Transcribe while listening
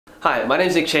Hi, my name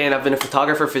is Chae and I've been a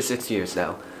photographer for 6 years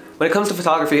now. When it comes to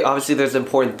photography, obviously there's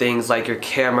important things like your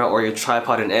camera or your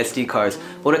tripod and SD cards.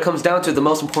 But when it comes down to it, the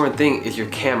most important thing is your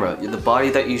camera, the body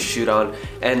that you shoot on,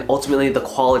 and ultimately the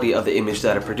quality of the image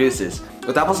that it produces.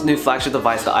 With Apple's new flagship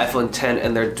device, the iPhone X,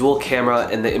 and their dual camera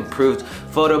and the improved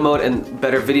photo mode and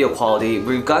better video quality,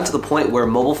 we've gotten to the point where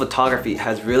mobile photography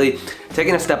has really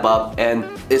taken a step up and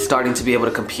is starting to be able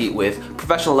to compete with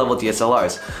professional level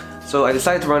DSLRs. So I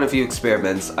decided to run a few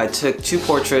experiments. I took 2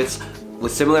 portraits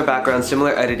with similar backgrounds,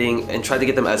 similar editing, and tried to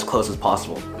get them as close as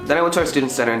possible. Then I went to our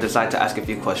student center and decided to ask a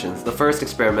few questions. The first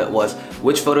experiment was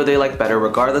which photo they liked better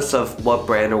regardless of what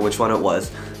brand or which one it was.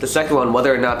 The second one,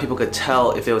 whether or not people could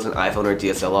tell if it was an iPhone or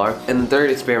DSLR. And the third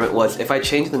experiment was if I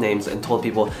changed the names and told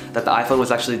people that the iPhone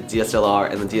was actually DSLR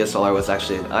and the DSLR was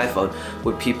actually an iPhone,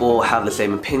 would people have the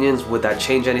same opinions? Would that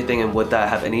change anything, and would that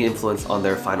have any influence on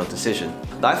their final decision?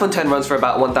 The iPhone X runs for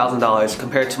about $1,000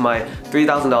 compared to my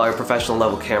 $3,000 professional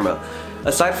level camera.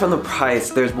 Aside from the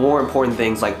price, there's more important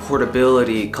things like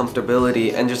portability,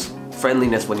 comfortability, and just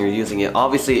friendliness when you're using it.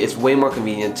 Obviously, it's way more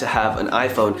convenient to have an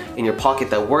iPhone in your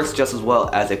pocket that works just as well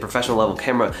as a professional level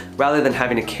camera rather than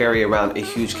having to carry around a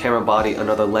huge camera body,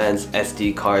 another lens,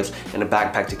 SD cards, and a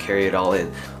backpack to carry it all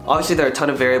in. Obviously, there are a ton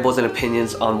of variables and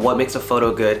opinions on what makes a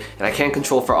photo good, and I can't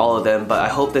control for all of them, but I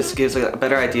hope this gives a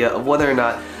better idea of whether or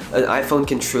not an iPhone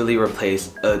can truly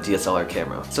replace a DSLR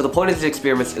camera. So the point of these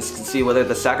experiments is to see whether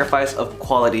the sacrifice of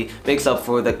quality makes up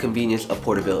for the convenience of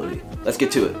portability. Let's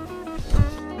get to it.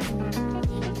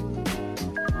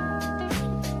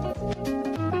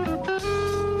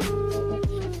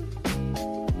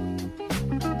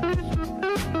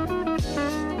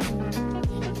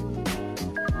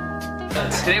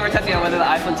 Today we're testing out whether the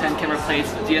iPhone X can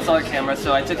replace a DSLR camera,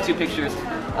 so I took 2 pictures,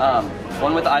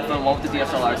 one with the iPhone, one with the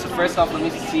DSLR. So first off, let me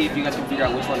see if you guys can figure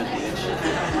out which one is which.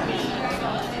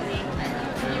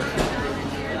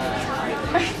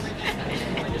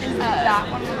 Is that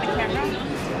one with the camera?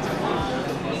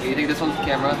 Do you think this one's the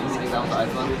camera? Do you think that one's the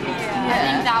iPhone? Yeah. I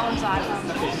think that one's the iPhone.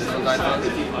 This one's the iPhone?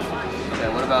 Okay,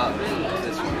 what about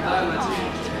this one?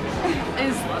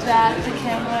 Is that the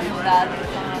camera? Is that the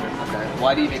phone? Okay,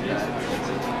 why do you think that?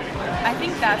 I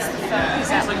think that's the phone. I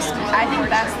think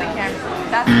that's the camera.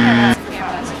 That's the camera. That's the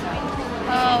camera. That's the phone.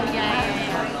 Oh,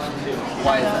 yeah.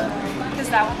 Why is that? Because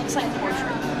that one looks like a portrait.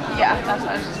 Yeah, that's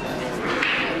what I was just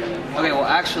saying. Okay, well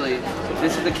actually,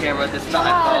 this is the camera, this is the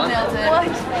iPhone. Nailed it. What? I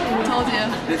told you.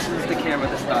 This is the camera,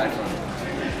 this is the iPhone.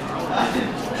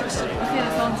 Okay,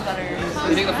 the phone's better.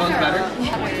 You think the phone's better?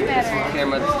 Yeah, way better.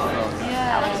 Camera, this is the phone.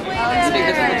 Yeah, that looks way better. You think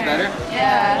this one looks better?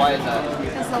 Yeah. Why is that?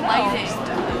 Because the lighting.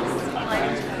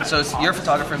 So you're a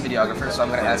photographer and videographer, so I'm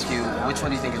going to ask you, which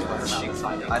one do you think is worse?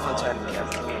 iPhone X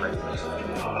camera?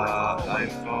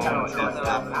 iPhone is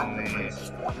definitely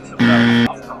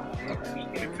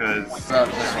because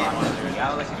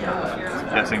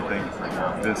yeah, same thing.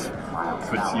 This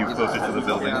puts you closer to the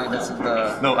building. This is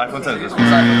the No, iPhone X is this this one.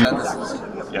 iPhone X. This is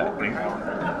Yeah, I think.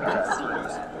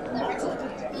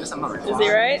 Is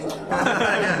he right?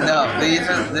 no,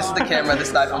 this is the camera, this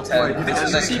is the iPhone X. This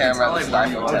is the camera, this is the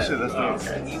iPhone Oh X. shit, that's dope.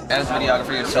 As a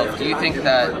videographer yourself, do you think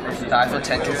that the iPhone X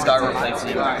can start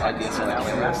replacing our DSLR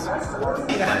cameras?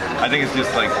 I think it's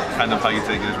just like kind of how you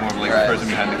take it. It's more of like Right. the person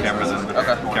behind the camera than the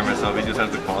camera itself. It just has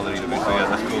the quality of it. So yeah,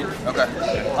 that's cool. Okay,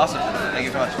 awesome. Thank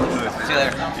you so much. See you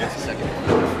later. Yes. Second.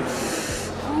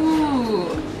 Ooh.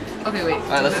 Okay, wait. All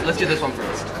right, let's do this one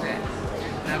first. Okay.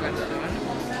 Now go to the other one.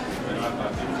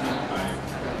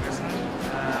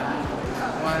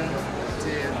 1, 2,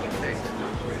 3.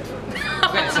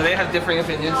 Okay, so they have differing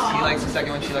opinions. He likes the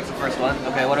second one, she likes the first one.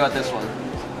 Okay, what about this one?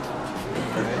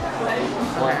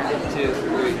 1, 2,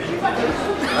 3.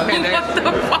 Okay, there. What the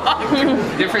fuck?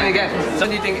 Different again. So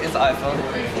do you think it's iPhone?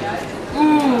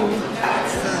 Ooh.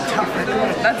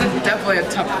 That's definitely a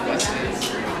tough question.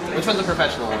 Which one's a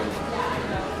professional one?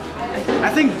 I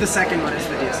think the second one is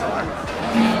the DSLR.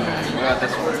 What about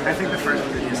this one? I think the first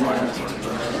one is the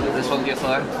DSLR. This one's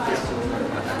DSLR?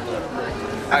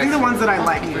 I think the ones that I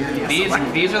like were the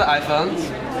DSLR. These are the iPhones,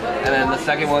 and then the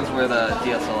second ones were the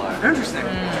DSLR. Interesting.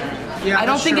 Yeah, I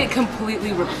don't that's think true. it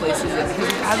completely replaces it because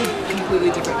it has a completely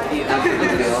different feel.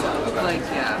 Like,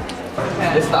 yeah.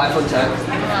 This is the iPhone X,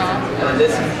 and then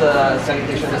this is the second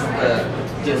picture, this is the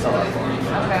DSLR phone.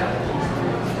 Okay.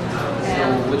 So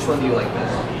which one do you like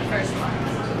best? First one.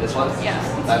 This one? Yeah.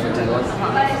 The iPhone X one?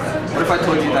 What if I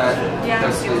told you that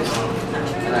they're sleeves?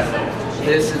 And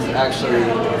this is actually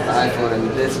the iPhone and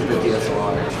this is the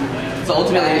DSLR. So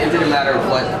ultimately it didn't matter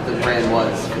what the brand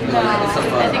was. No, it's a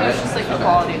phone, I think it was right? just like the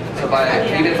quality. So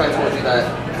even if I told you that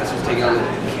this was taking on the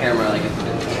camera, like the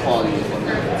quality is what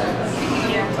matters.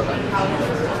 Yeah. Okay.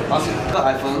 Awesome. The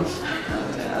iPhones,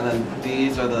 and then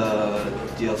these are the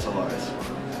DSLRs.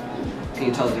 Can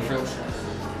you tell the difference?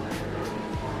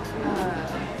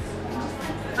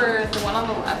 For the one on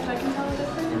the left, I can tell the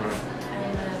difference.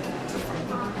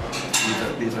 And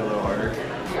then These are a little harder.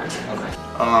 yeah. Okay.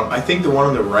 I think the one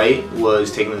on the right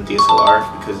was taken with the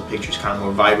DSLR because the picture's kind of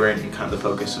more vibrant and kind of the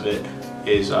focus of it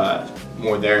is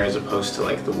more there as opposed to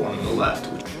like the one on the left,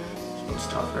 which one's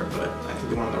tougher. But I think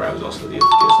the one on the right was also the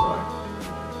DSLR.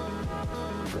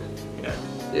 Yeah.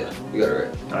 Yeah, you got it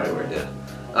right. Alright, word.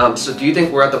 Yeah. So do you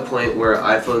think we're at the point where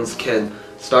iPhones can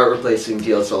start replacing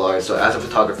DSLRs? So as a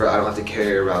photographer, I don't have to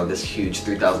carry around this huge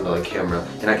 $3,000 camera,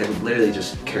 and I can literally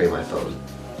just carry my phone.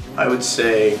 I would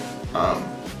say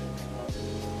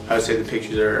the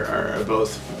pictures are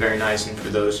both very nice, and for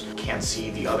those who can't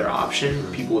see the other option,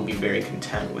 people would be very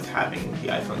content with having the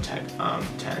iPhone 10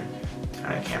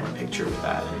 kind of camera picture with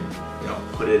that, and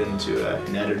put it into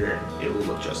an editor, and it will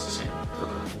look just the same.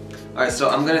 Okay. All right, so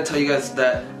I'm gonna tell you guys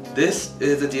that this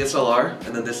is a DSLR,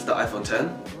 and then this is the iPhone 10.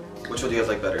 Which one do you guys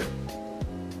like better?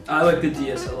 I like the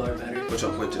DSLR better. Which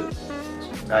one point to?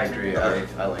 I agree.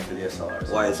 I like the DSLRs.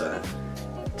 Why is that?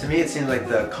 To me, it seems like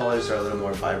the colors are a little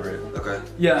more vibrant. Okay.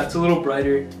 Yeah, it's a little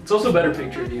brighter. It's also a better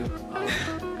picture view.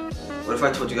 What if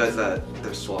I told you guys that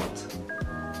they're swapped?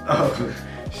 Oh,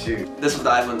 shoot. This was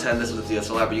the iPhone 10, this was the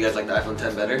DSLR, but you guys like the iPhone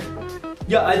 10 better?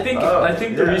 Yeah, I think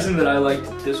the yeah. reason that I liked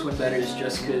this one better is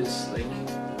just because like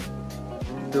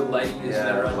the lighting is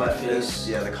better on my face.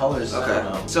 Yeah, the colors.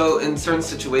 Okay. So in certain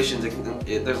situations,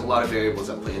 there's a lot of variables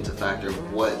that play into factor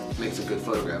of what makes a good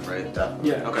photograph, right? Definitely.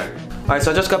 Yeah. Okay. Alright, so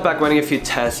I just got back running a few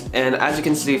tests, and as you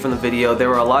can see from the video, there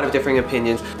were a lot of differing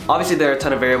opinions. Obviously, there are a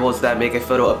ton of variables that make a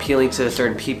photo appealing to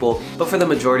certain people, but for the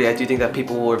majority, I do think that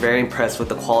people were very impressed with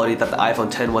the quality that the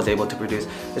iPhone 10 was able to produce,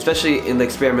 especially in the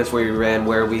experiments where we ran,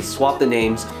 where we swapped the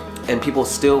names, and people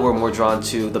still were more drawn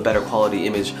to the better quality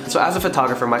image. So as a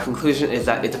photographer, my conclusion is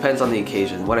that it depends on the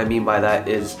occasion. What I mean by that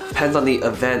is, depends on the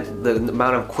event, the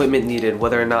amount of equipment needed,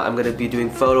 whether or not I'm gonna be doing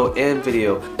photo and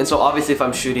video. And so obviously if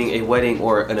I'm shooting a wedding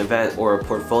or an event or a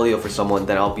portfolio for someone,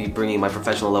 then I'll be bringing my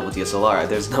professional level DSLR.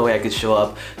 There's no way I could show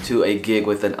up to a gig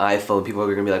with an iPhone. People are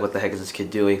gonna be like, what the heck is this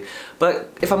kid doing? But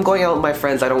if I'm going out with my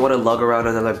friends, I don't wanna lug around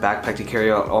another backpack to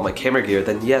carry out all my camera gear,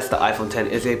 then yes, the iPhone 10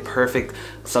 is a perfect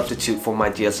substitute for my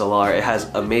DSLR. It has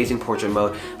amazing portrait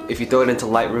mode. If you throw it into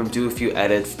Lightroom, do a few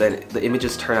edits, then the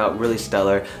images turn out really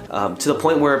stellar, to the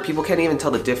point where people can't even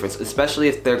tell the difference, especially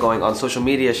if they're going on social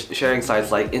media sharing sites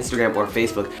like Instagram or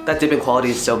Facebook. That dip in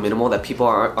quality is so minimal that people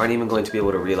aren't even going to be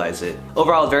able to realize it.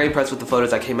 Overall, very impressed with the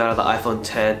photos that came out of the iPhone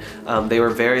 10. They were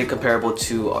very comparable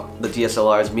to the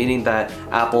DSLRs, meaning that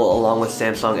Apple, along with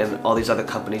Samsung and all these other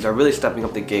companies, are really stepping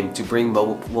up the game to bring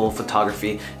mobile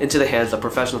photography into the hands of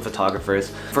professional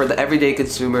photographers. For the everyday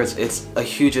consumers, it's a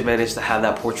huge advantage to have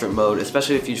that portrait mode,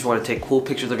 especially if you just want to take cool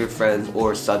pictures of your friends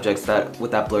or subjects with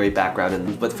that blurry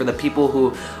background. But for the people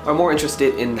who are more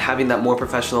interested in having that more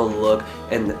professional look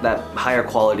and that higher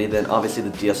quality, then obviously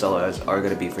the DSLRs are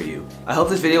going to be for you. I hope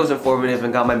this video was informative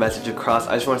and got my message across.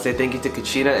 I just want to say thank you to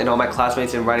Kachina and all my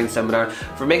classmates in writing seminar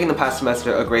for making the past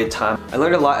semester a great time. I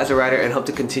learned a lot as a writer and hope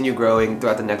to continue growing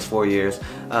throughout the next 4 years.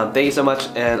 Thank you so much,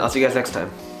 and I'll see you guys next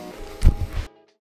time.